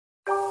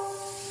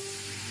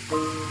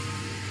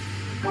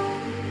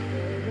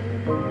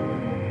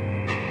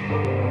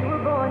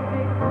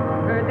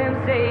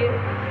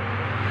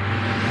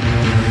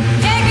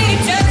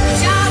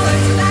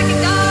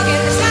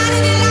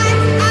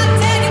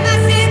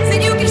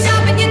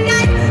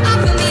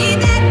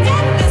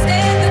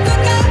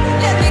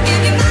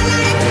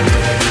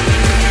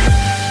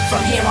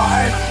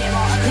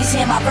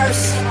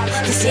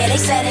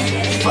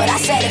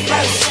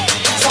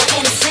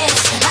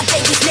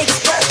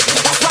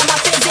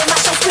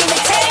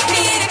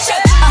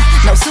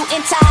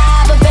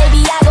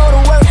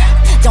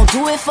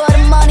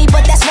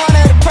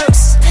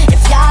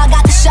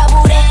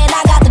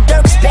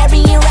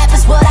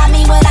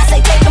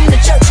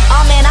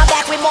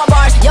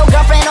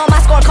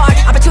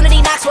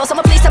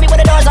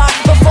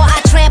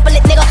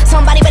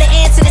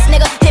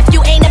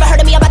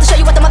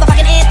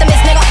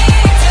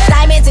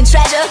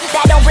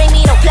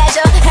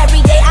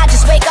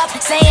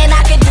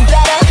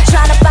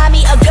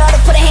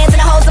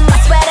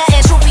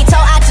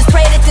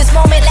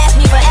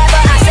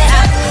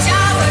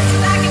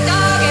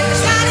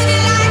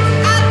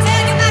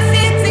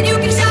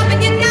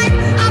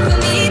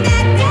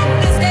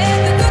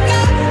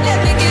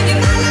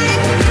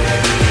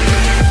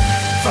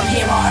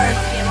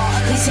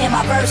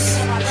verse.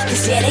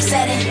 Cause yeah, they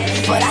said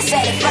it, but I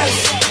said it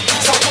first.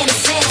 So in a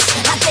sense,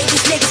 I gave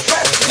these niggas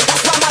birth.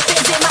 That's why my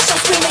fans in my show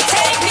screaming,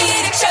 take me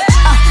to church.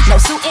 No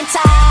suit and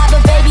tie,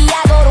 but baby,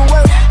 I go to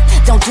work.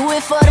 Don't do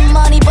it for the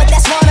money, but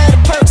that's one of the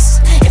perks.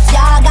 If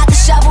y'all got the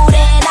shovel,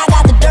 then I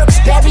got the dirt.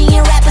 Cause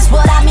burying rap is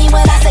what I mean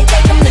when I say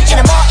take them to church.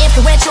 And I'm more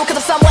influential cause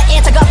I'm somewhat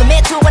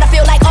anti-government too. When I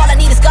feel like all I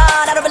need is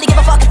God, I don't really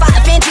give a fuck if I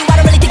offend you. I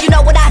don't really think you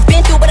know what I've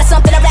been through, but it's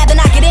something I'd rather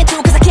not get into.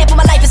 Cause I can't put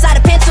my life inside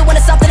a pencil, when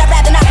it's something I'd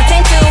rather not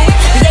pretend to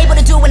be able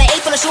to do. When I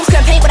ate full of shrooms,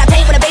 couldn't paint when I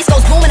paint. When the bass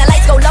goes boom and the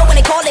lights go low, when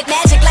they call it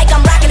magic, like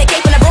I'm rocking a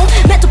cape in the room.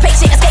 Mental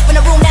patient, escape from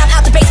the room, now I'm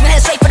out the basement,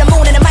 headed straight for the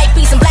moon. And it might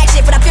be some black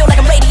shit, but I feel like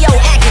I'm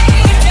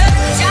radioactive.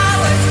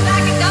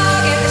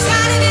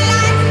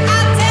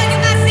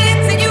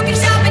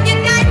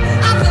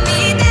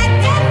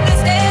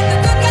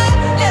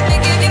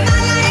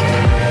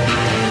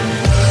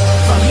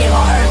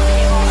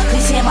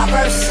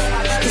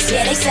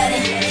 Yeah, they said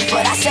it,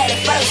 but I said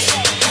it first.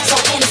 So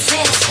in a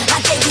sense,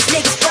 I gave these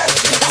niggas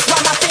birth. That's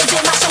why my fans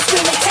in my show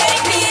screaming,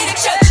 take me to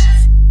church.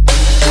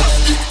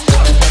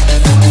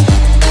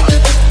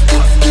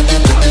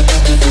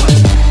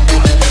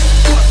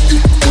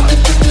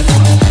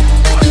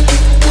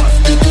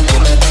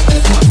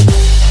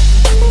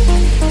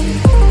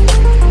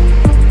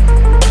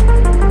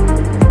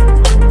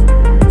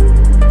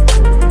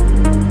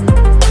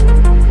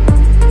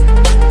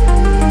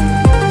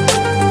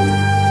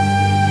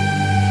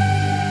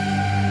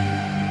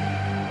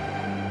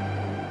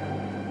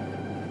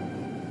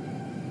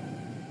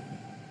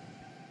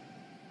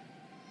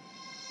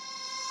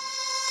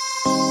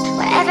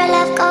 Wherever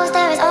love goes,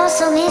 there is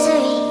also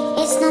misery.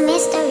 It's no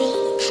mystery.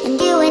 And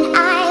you and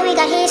I, we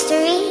got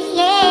history,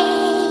 yeah.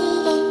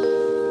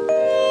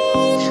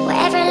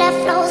 Wherever love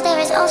flows, there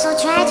is also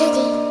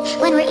tragedy.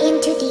 When we're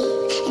in too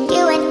deep. And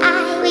you and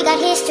I, we got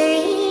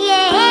history,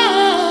 yeah.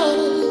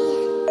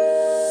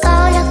 Go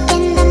look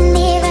in the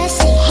mirror,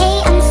 say,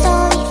 hey, I'm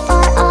sorry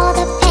for all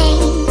the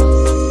pain.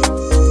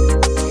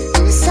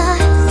 I'm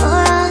sorry for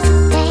all the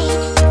pain.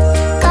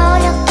 Go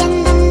look in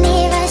the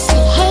mirror,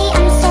 say, hey,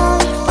 I'm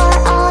sorry for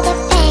all the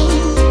pain.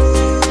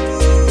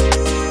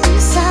 I'm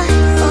sorry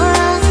for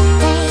all the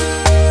pain.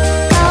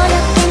 Go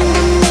look in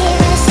the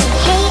mirror, say,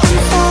 hey, I'm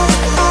sorry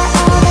for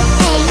all the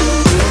pain.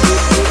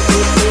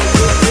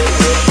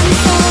 I'm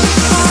sorry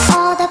for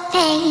all the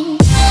pain.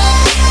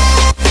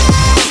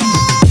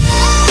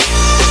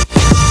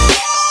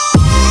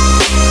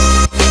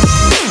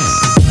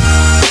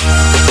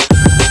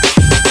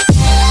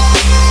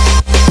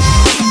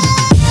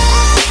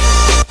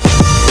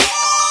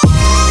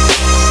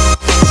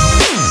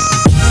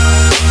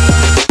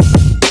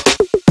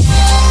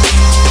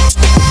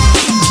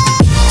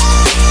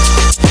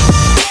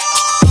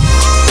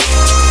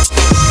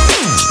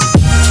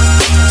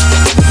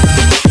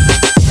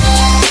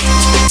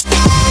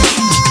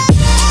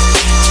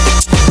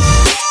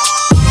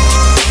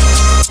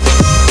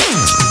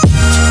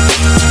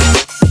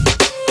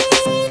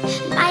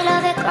 My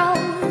love, it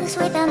grows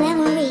with the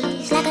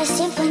memories like a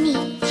symphony.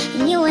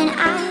 And you and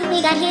I,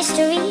 we got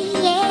history,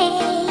 yeah.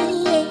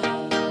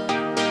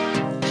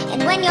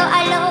 And when you're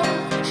alone,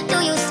 do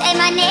you say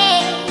my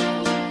name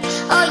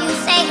or you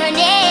say her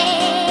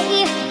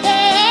name?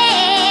 Yeah.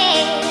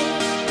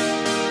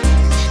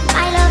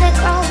 My love, it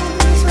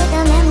grows with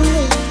the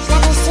memories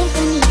like a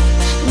symphony.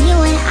 And you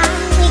and I,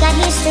 we got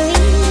history,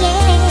 yeah.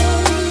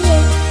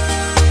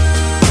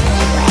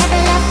 Wherever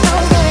love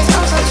goes, there is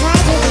also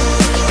tragedy.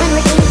 When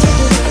we're in too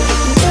deep,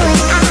 and you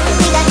and I,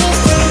 we got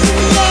history,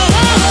 yeah.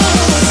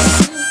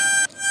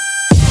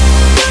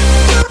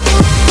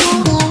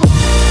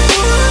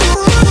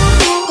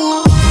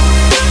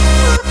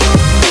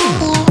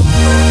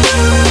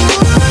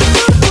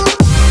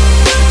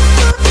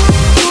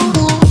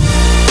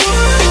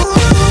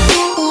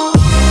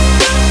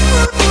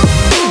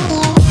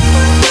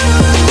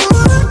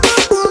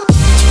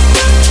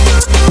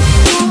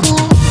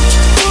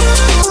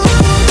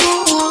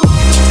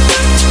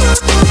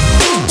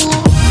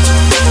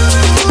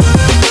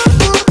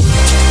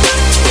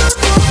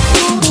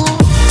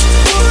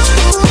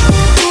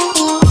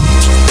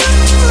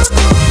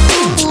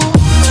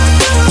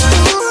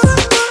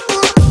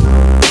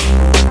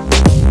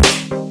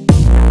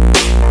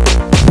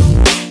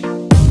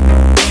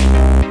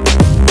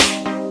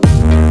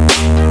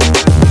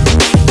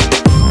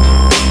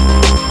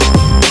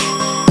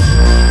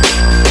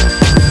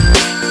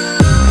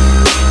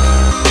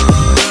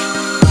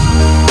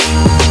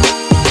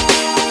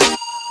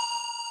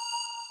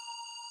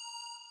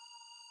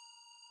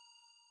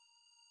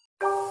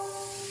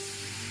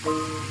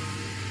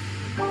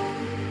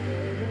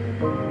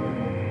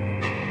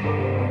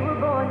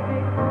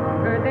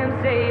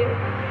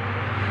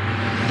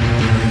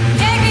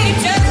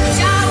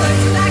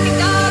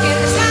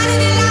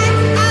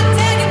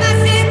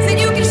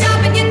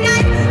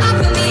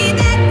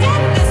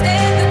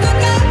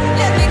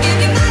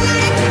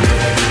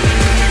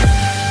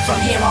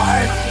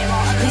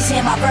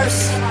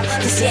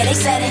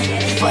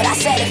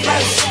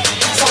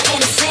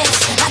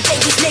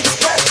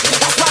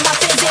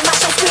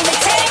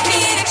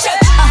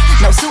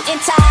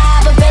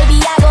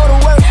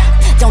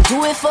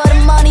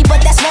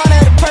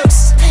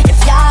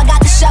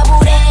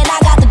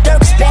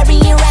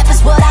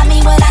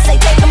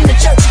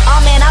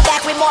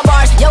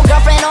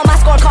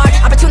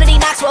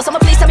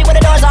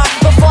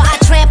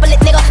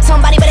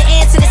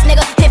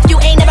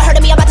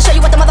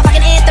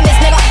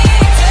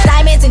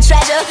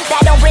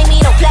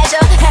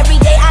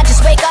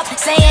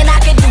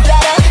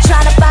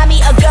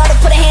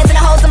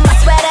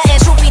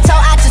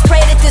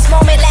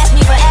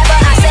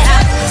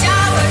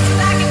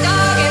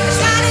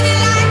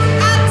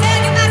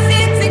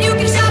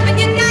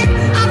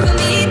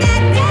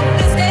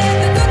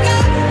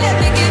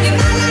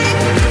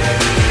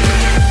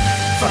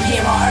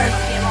 earth,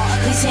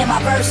 please hear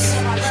my verse.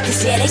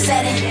 Cause yeah, they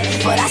said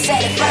it, but I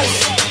said it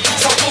first.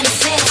 So in a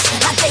sense,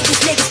 I gave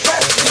these niggas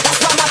birth. That's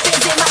why my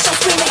fans in my show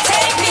screaming,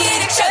 take me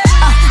to church.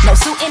 No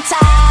suit and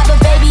tie, but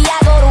baby, I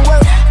go to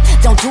work.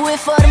 Don't do it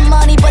for the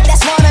money, but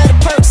that's one of the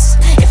perks.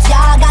 If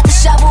y'all got the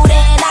shovel,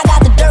 then I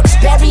got the dirt.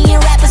 Burying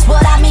rappers,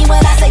 what I mean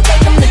when I say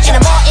take them to church. And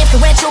I'm all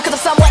influential, cause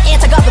I'm somewhat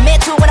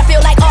anti-governmental. When I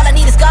feel like all I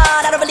need is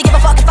God, I don't really give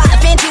a fuck if I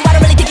offend you. I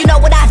don't really think you know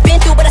what I've been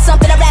through, but it's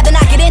something I'd rather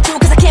not get into.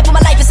 Cause I can't put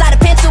my life inside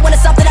a pencil, when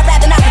it's something I'd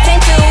rather not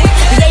pretend to.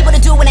 Be able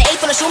to do when an 8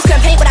 full of shrooms,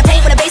 couldn't paint when I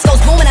paint. When the bass goes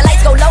boom and the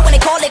lights go low, when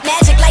they call it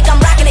magic, like I'm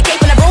rocking a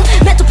cape in the room.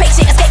 Mental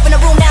patient, escape from the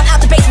room, now I'm out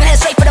the basement,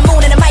 headed straight for the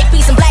moon. And it might be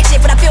some black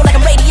shit, but I feel like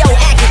I'm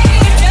radioactive.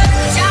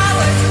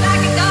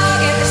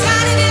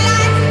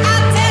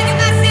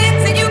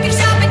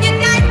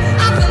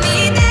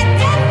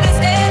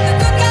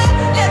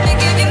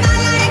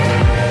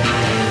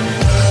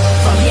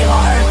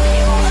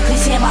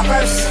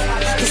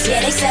 Cause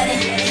yeah, they said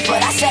it,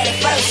 but I said it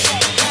first.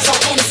 So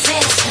in a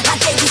sense, I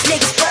gave these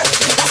niggas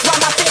birth. That's why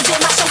my fans in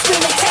my show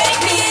screaming,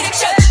 take me to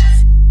church.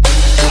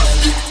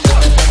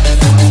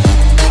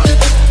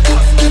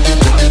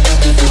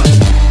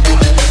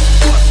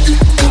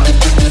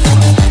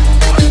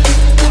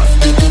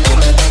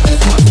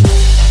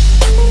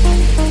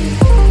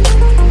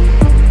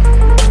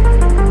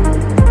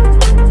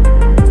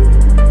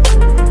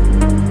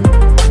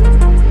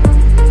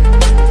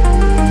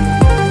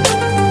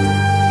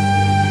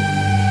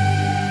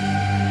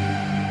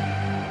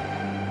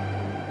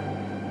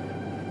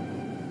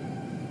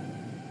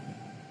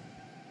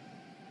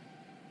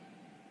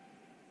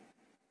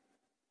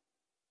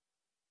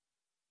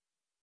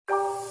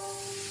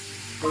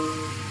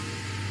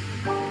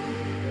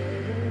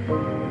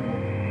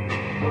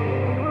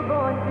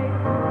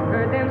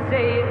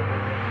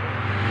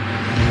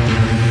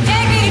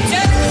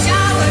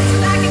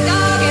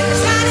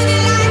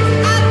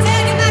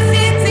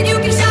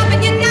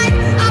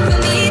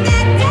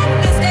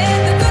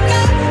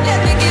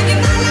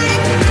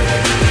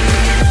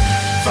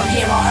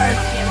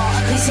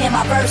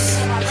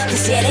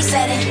 Cause yeah, they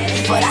said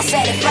it, but I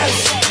said it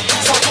first.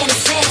 So in a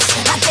sense,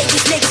 I gave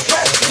these niggas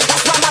birth.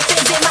 That's why my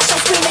fans in my show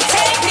screaming,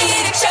 take me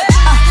to church.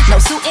 No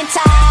suit and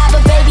tie,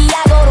 but baby,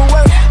 I go to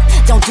work.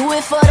 Don't do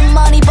it for the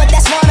money, but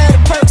that's one of the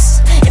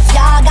perks. If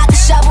y'all got the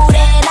shovel,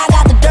 then I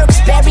got the dirt.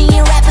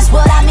 Burying rappers,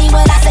 what I mean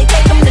when I say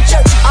take them to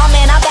church. Oh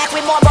man, I'm back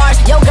with more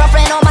bars. Yo,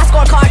 girlfriend on my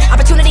scorecard.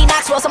 Opportunity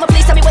knocks well, someone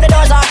please tell me where the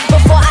doors are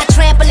before I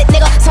trample it,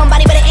 nigga.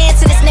 Somebody better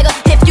answer this, nigga.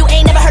 If you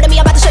ain't never heard of me,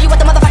 I'm about to show you what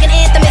the motherfucking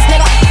anthem is,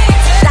 nigga.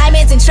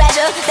 Diamonds and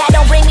treasure, that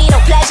don't bring me no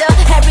pleasure.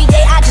 Every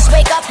day I just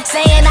wake up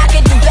saying I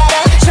could do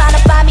better. Trying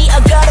to find me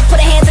a girl to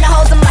put her hands in the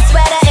holes of my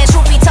sweater. And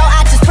truth be told,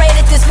 I just pray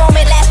that this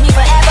moment lasts me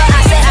forever.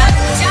 I said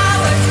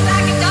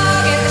like a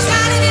dog in the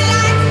shine of your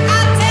light.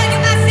 I'll tell you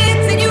my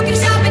sins and you can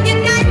sharpen your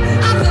knife.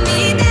 I'm for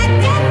me that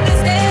death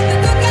is dead the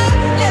good girl.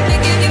 Let me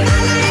give you my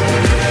life.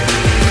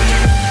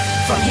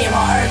 From here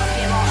on earth,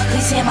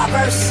 please hear my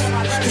verse.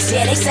 Cause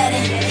yeah, they said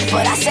it,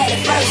 but I said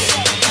it first.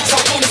 So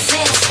in a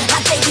sense, I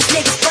gave these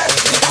niggas birth.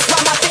 That's why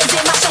my fans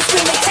in my show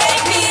screaming,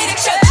 take me to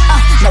church.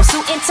 No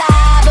suit and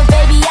tie, but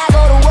baby, I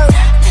go to work.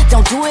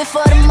 Don't do it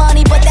for the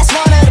money, but that's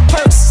one of the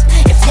perks.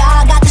 If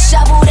y'all got the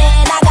shovel,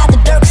 then I got the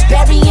dirt.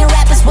 Burying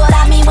rappers, what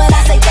I mean when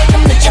I say take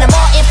them to church. And I'm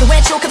all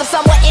influential, cause I'm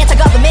somewhat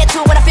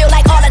anti-governmental. When I feel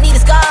like all I need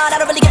is God, I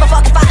don't really give a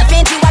fuck if I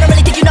offend you. I don't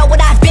really think you know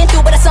what I've been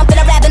through, but it's something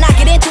I'd rather not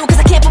get into. Cause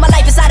I can't put my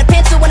life inside a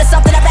pencil, when it's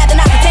something I'd rather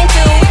not pretend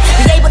to.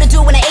 Be able to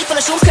do when an 8 full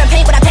of shrooms, couldn't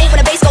paint when I paint. When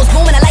the bass goes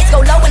boom and the lights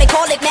go low, when they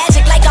call it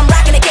magic, like I'm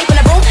rocking a cape in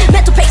the room.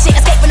 Mental patient,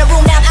 escape from the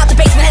room, now I'm out the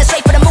basement, headed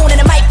straight for the moon. And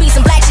it might be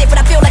some black shit, but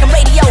I feel like I'm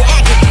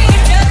radioactive.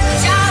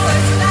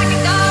 Showers like a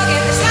dog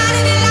in the shine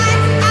of your light.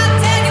 I'll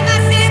tell you my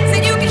sins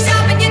and you can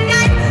sharpen your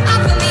knife.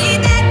 I'm for me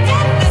that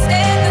death is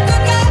dead the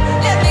good girl.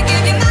 Let me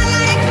give you my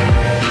life.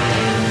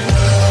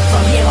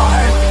 From here on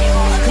earth,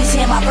 please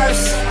hear my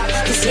verse.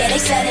 Cause yeah,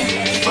 they said it,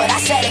 but I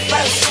said it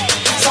first.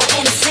 So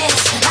in a sense,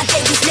 I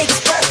gave these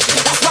niggas birth.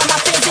 That's why my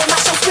fans in my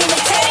show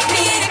screaming, take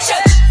me to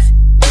church.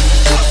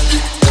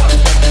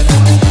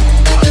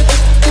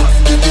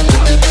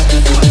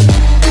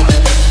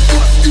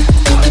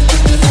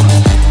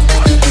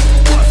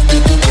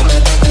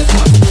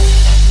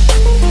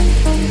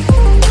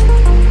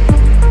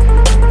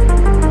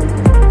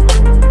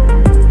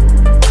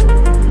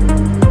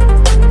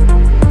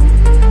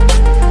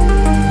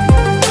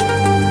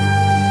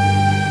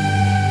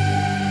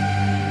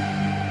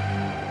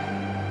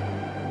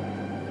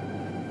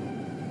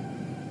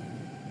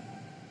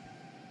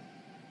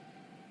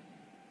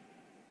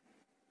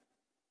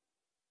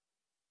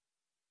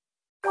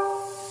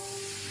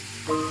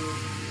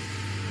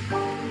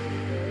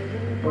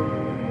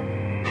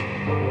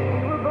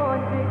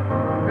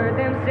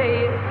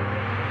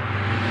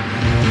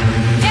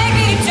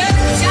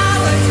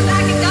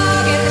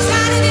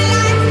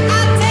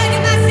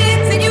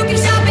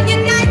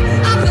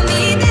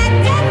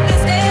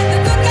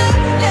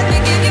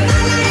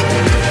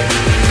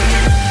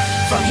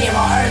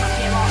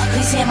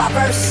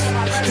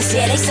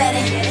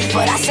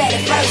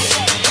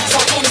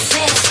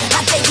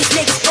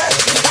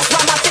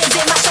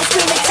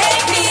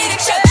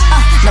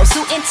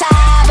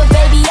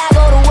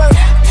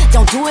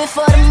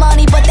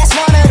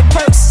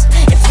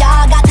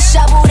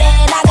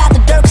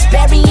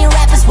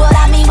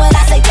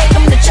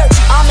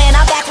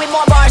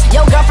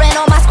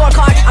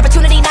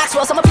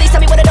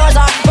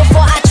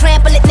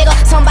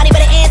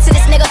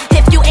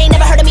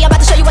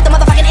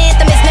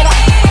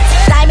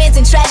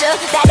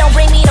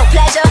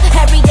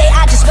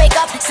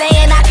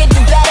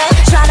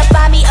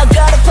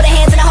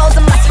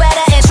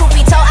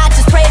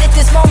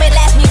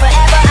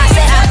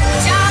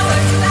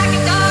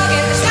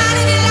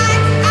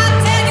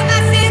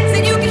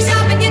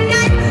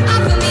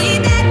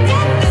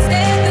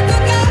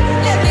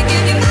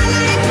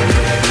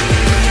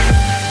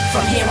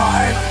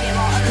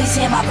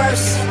 my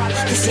verse.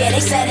 Cause yeah, they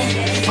said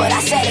it, but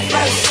I said it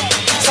first.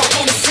 So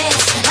in a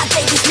sense, I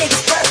think these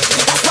niggas birth.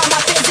 That's why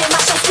my fans in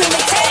my show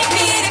screaming, take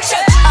me to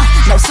church.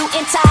 No suit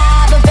and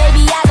tie, but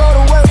baby, I go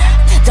to work.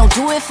 Don't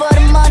do it for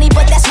the money,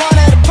 but that's one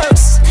of the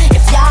perks.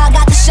 If y'all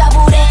got the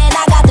shovel, then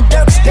I got the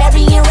dirt. Cause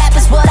burying rap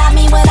is what I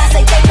mean when I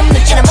say take them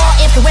to church. And I'm more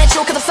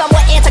influential cause I'm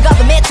somewhat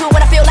anti-government too. When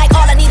I feel like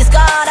all I need is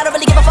God, I don't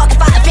really give a fuck if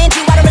I offend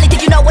you. I don't really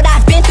think you know what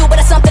I've been through, but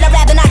it's something I'd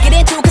rather not get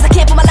into. Cause I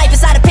can't put my life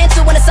inside a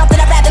pencil, and it's something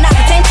I'd rather not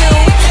pretend to.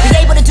 Be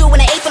able to do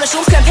when I ain't full of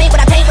shrooms, couldn't paint when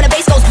I paint, when the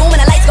bass goes boom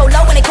and the lights go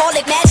low, and they call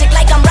it magic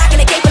like I'm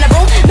rocking a cape in the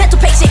room. Mental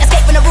patient,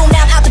 escape from the room,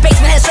 now I'm out the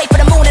basement, headed straight for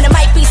the moon. And it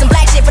might be some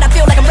black shit, but I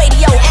feel like I'm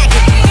radioactive.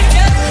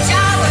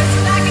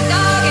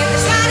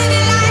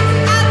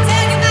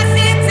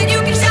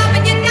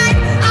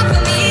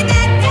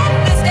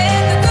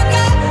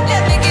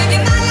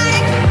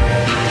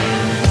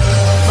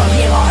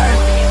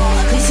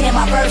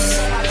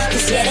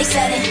 Yeah, they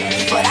said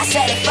it, but I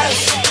said it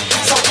first.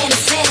 So in a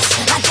sense,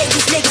 I gave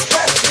these niggas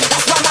birth.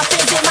 That's why my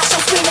fans in my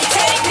show screaming,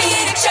 take me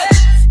to church.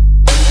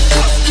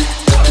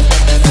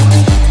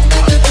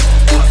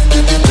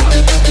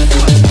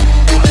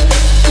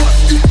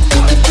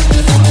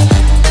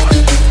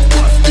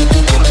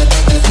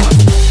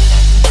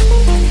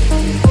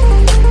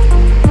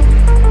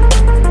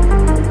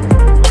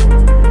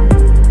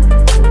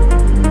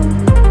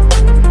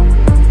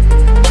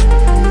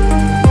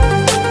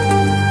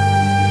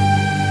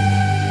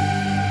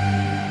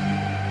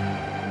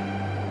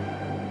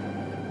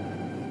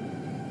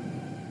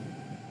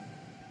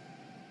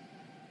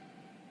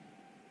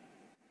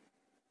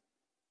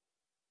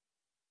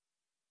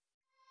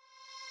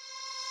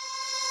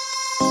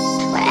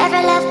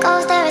 Wherever love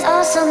goes, there is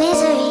also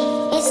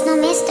misery. It's no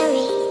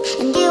mystery.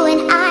 And you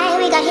and I,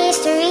 we got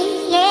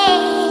history, yeah.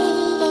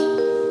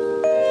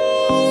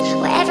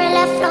 Wherever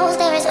love flows,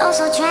 there is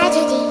also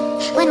tragedy.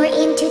 When we're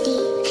in too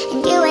deep.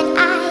 And you and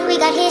I, we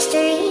got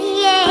history,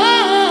 yeah.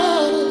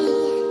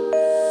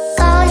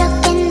 Go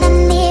look in the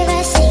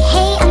mirror, say,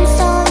 hey, I'm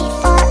sorry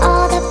for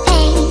all the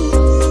pain.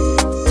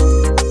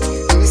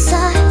 I'm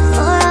sorry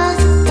for all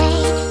the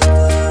pain.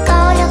 Go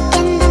look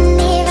in the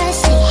mirror,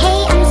 say, hey,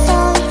 I'm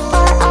sorry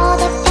for all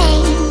the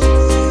pain.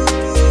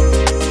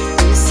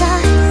 I'm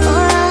sorry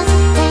for all the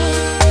pain.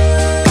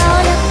 Go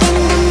look in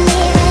the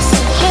mirror,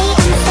 say, hey,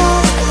 I'm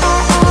sorry for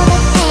all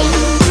the pain.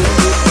 I'm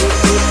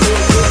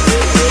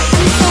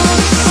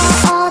sorry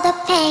for all the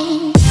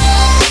pain.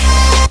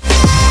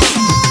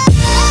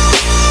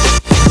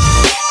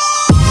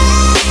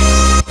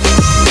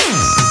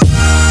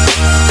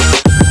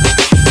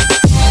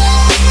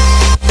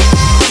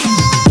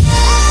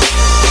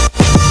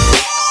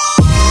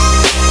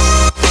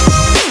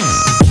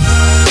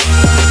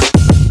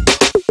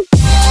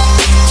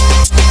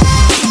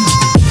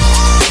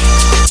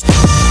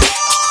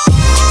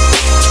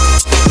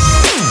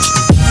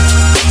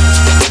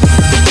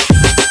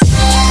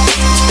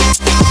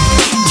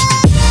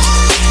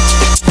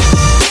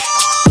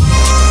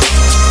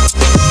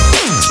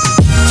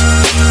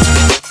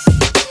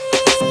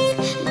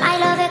 My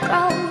love, it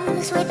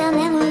grows with the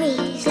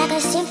memories like a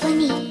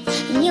symphony.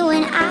 And you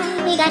and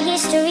I, we got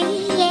history,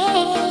 yeah.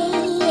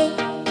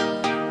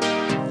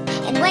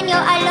 And when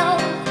you're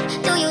alone,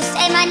 do you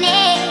say my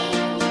name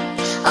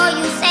or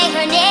you say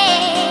her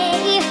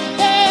name?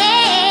 Yeah.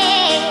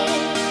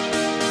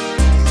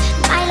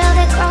 My love,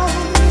 it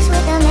grows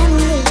with the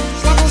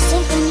memories like a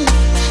symphony.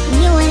 And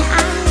you and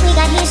I, we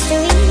got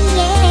history,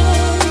 yeah.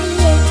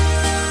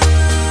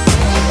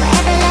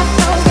 Wherever love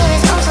goes, there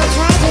is also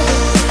tragedy.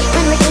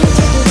 When we're in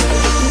too deep,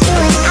 and you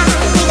and I,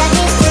 we got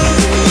history,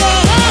 yeah.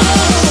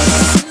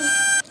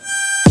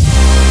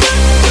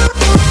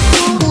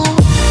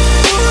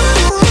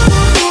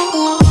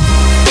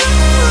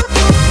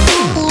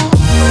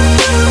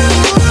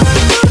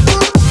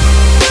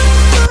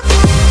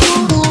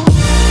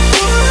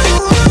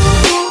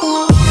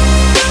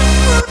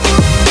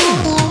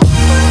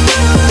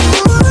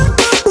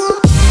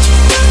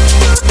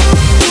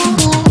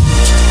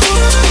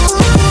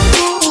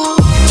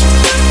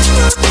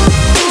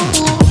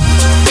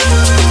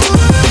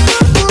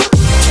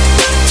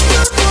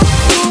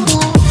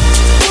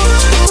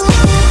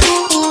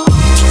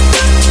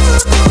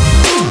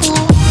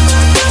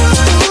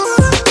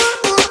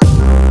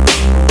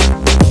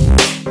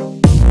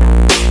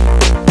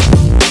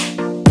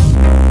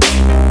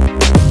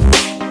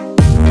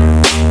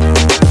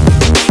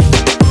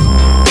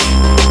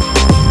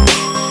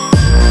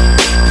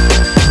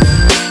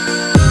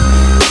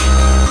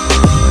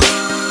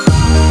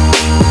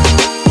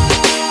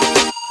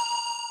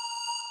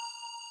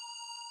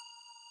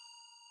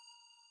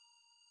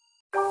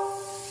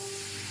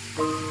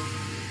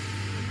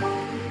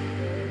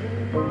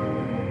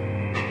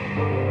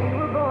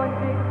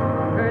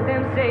 Heard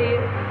them say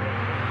it.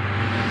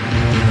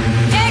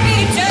 Take me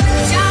to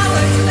church, I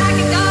work you like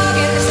a dog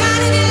in the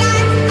shine of your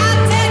light.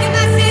 I'll tell you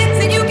my sins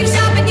and you can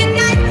sharpen your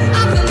knife.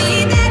 Offer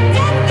me that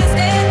death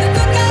instead of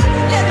the God.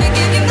 Let me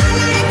give you my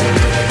life.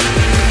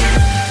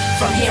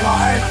 From here on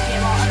earth,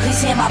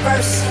 please hear my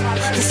verse.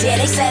 Cause yeah,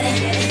 they said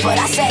it, but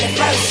I said it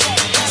first.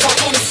 So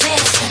in a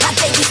sense, I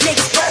think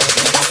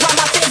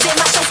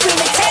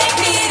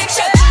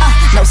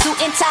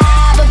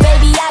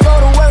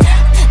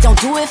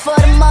for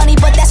the money,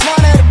 but that's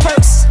one of the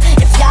perks.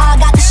 If y'all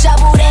got the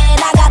shovel, then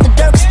I got the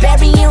dirt.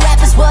 Burying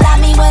rappers, what I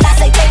mean when I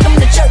say take them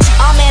to church.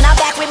 Oh man, I'm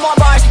back with more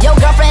bars. Yo,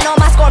 girlfriend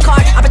on my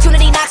scorecard.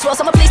 Opportunity knocks, well,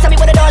 someone please tell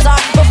me where the doors are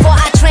before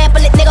I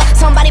trample it, nigga.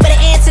 Somebody better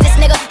answer this,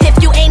 nigga. If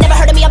you ain't never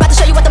heard of me, I'm about to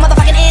show you what the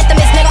motherfucking anthem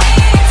is, nigga.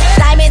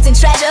 Diamonds and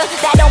treasure,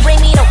 that don't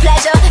bring me no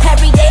pleasure.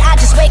 Every day I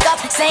just wake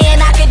up saying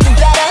I could do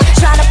better.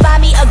 Trying to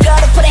find me a girl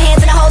to put her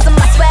hands in the holes in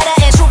my sweater.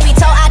 And truth be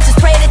told, I just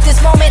pray that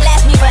this moment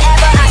lasts me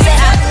forever. I said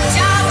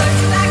Shower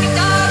like a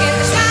dog in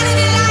the shine of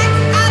your light.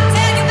 I'll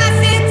tell you my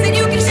sins and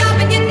you can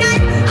sharpen your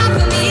knife.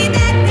 Offer me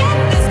that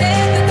death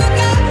instead of the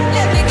girl.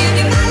 Let me give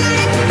you my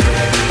life.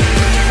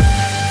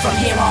 from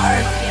here on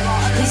earth,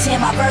 please hear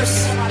my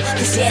verse.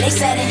 Cause yeah, they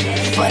said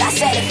it, but I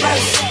said it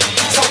first.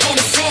 So in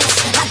a sense,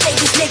 I think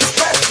these niggas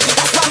first.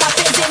 That's why my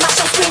fans in my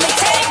show screaming,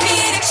 take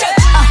me to church.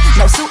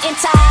 No suit and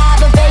tie,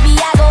 but baby,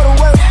 I go to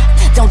work.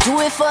 Don't do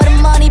it for the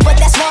money, but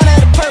that's one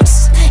of the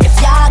perks. If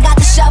y'all got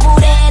the shovel,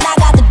 then I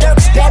got the dirt.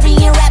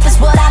 Burying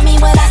rappers, what I mean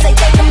when I say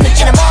take them to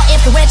church. And I'm all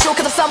influential,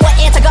 cause I'm somewhat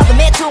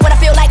anti-governmental. When I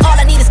feel like all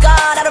I need is God,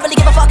 I don't really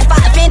give a fuck if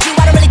I offend you.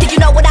 I don't really think you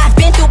know what I've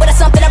been through, but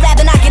it's something I'd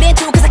rather not get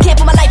into. Cause I can't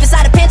put my life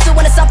inside a pencil,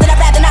 when it's something I'd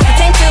rather not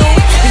pretend to.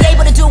 Be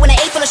able to do when I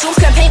ate full of shrooms,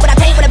 couldn't paint when I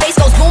paint, when the bass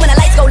goes boom and the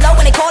lights go low,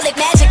 when they call it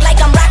magic,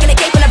 like I'm rocking a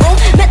cape in the room.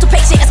 Mental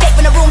patient, escape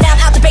from the room, now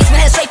I'm out the basement,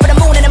 headed straight for the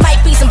moon. And it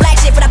might be some black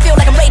shit, but I feel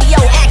like I'm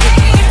radioactive.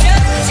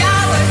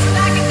 Shower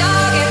like a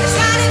dog in the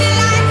shine of your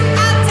light.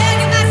 I'll tell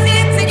you my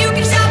sins and you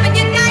can sharpen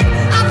your knife.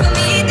 Offer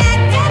me that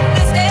death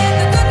instead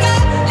of the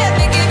girl. Let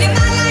me give you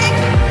my life.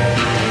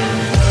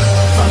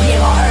 From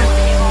here on earth,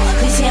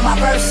 please hear my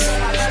verse.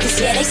 Cause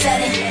yeah, they said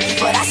it,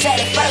 but I said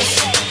it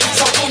first.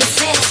 So in a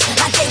sense,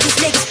 I gave these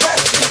niggas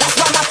birth. That's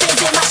why my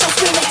fans in my show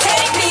screaming,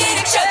 take me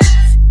to church.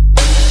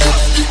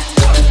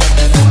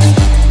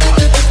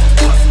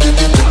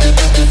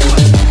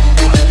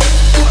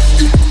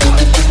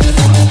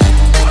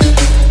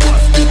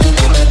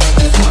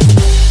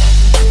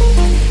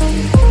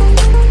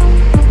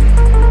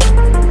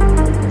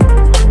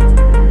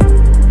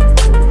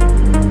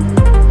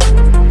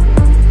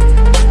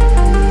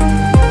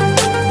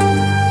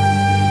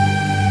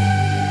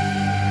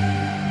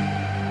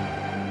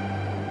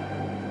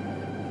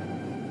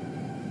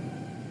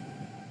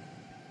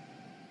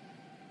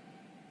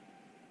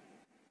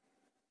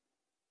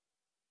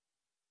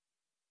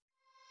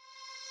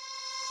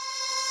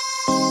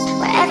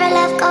 Wherever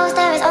love goes,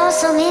 there is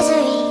also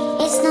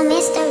misery. It's no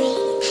mystery.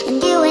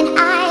 And you and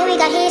I, we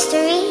got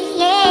history,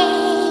 yeah.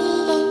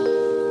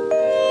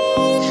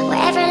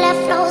 Wherever love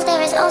flows,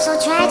 there is also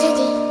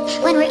tragedy.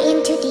 When we're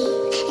in too deep.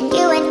 And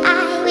you and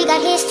I, we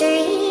got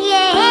history,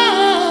 yeah.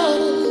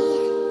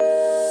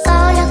 Go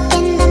look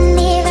in the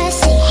mirror,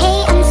 say,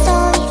 hey, I'm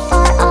sorry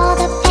for all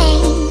the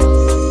pain.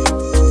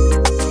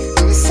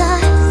 I'm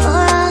sorry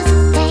for all the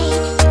pain.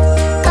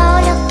 Go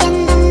look in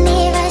the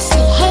mirror,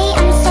 say, hey,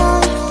 I'm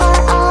sorry for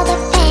all the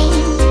pain.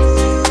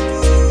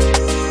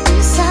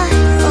 I'm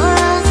sorry for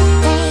all the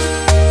pain.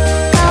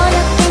 Go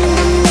look in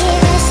the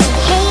mirror, say,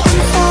 hey,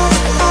 I'm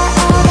sorry for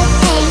all the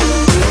pain.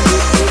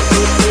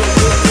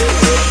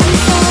 I'm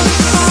sorry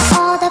for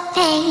all the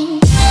pain.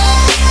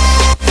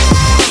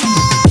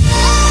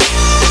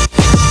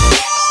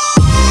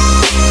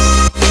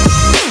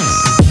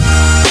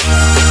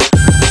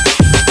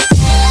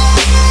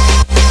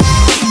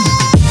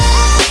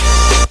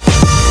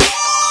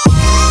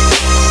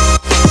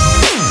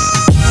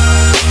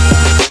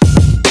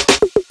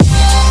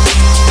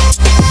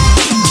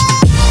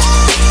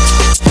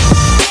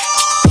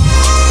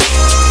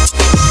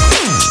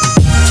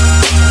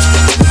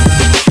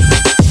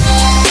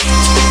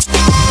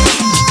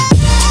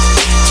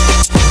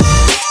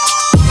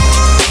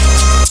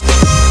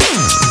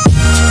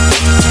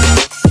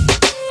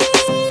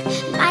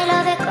 My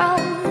love, it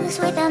grows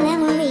with the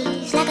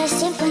memories like a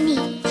symphony.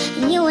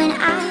 And you and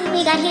I,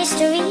 we got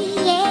history,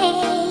 yeah.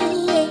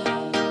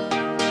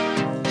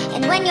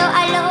 And when you're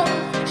alone,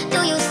 do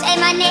you say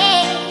my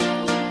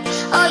name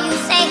or you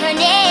say her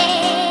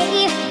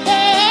name?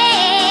 Yeah.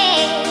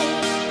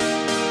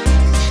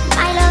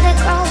 My love, it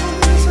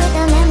grows with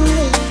the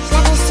memories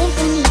like a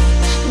symphony.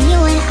 And you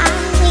and I,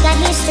 we got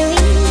history,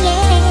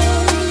 yeah.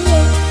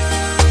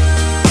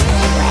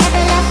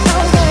 Wherever love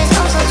goes, there is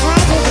also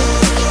tragedy.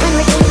 When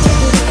we're in too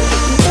deep,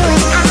 and you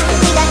and I,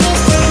 we got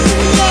history,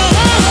 yeah. Shower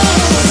like a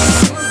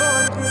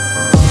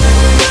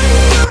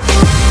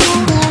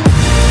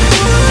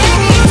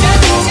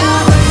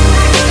dog in the shine of your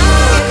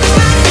light.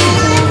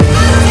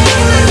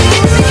 I'll tell you my sins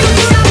and you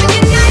can sharpen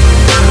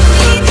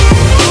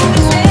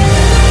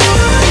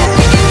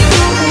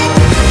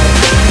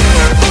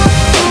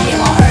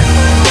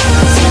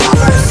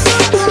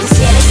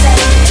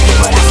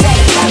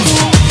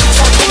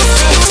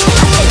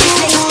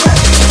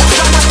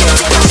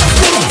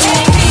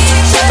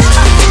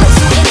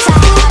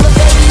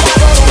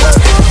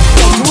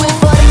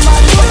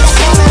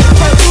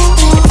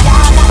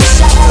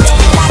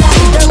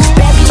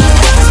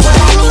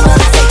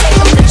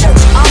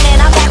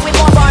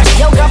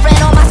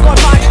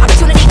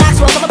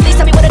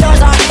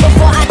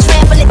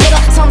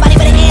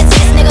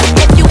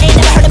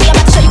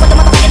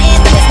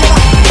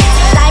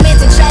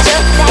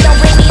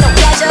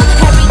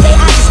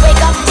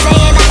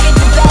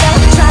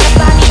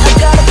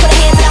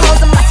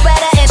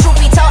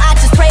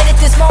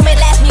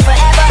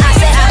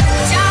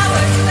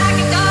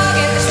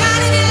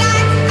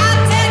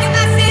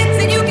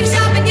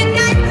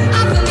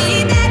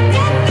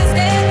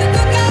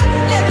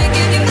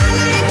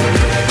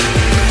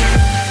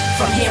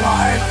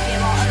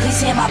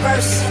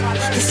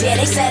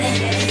they said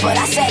it, but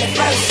I said it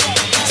first.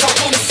 So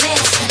innocent,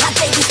 I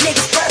gave these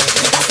niggas birth.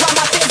 That's why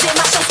my fans in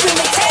my show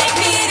screaming, take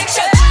me to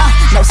church.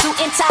 No suit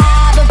and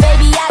tie, but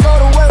baby, I go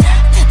to work.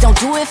 Don't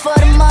do it for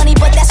the money,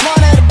 but that's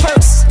one of the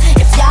perks.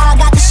 If y'all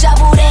got the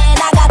shovel, then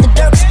I got the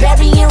dirt.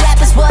 Burying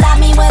rappers, what I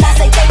mean when I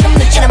say take them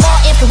to church. And I'm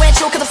more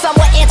influential, cause I'm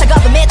somewhat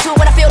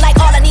anti-governmental. When I feel like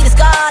all I need is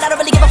God, I don't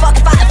really give a fuck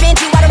if I offend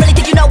you. I don't really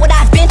think you know what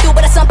I've been through,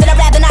 but it's something I'd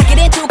rather not get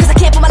into. Cause I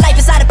can't put my life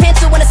inside a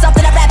pencil when it's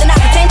something I'd rather not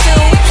pretend to.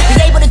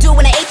 Be able to do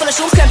when I ate full of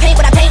shrooms, couldn't paint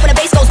when I paint, when the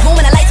bass goes boom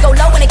and the lights go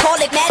low and they call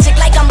it magic,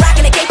 like I'm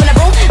rocking a cape in the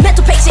room.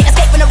 Mental patient,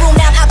 escape from the room,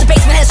 now I'm out the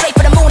basement, headed straight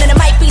for the moon. And it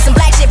might be some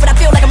black shit, but I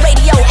feel like I'm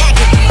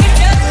radioactive.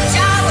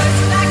 Showers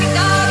like a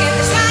dog in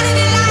the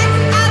shining light.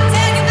 I'll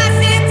tell you my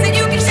sins and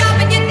you can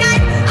sharpen your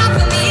knife.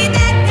 Offer me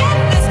that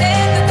death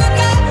instead of good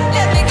God.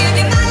 Let me give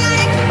you my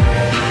life.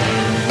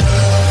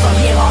 From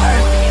here on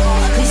earth,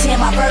 please hear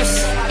my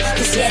verse.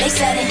 Cause yeah, they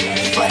said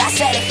it, but I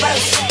said it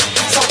first.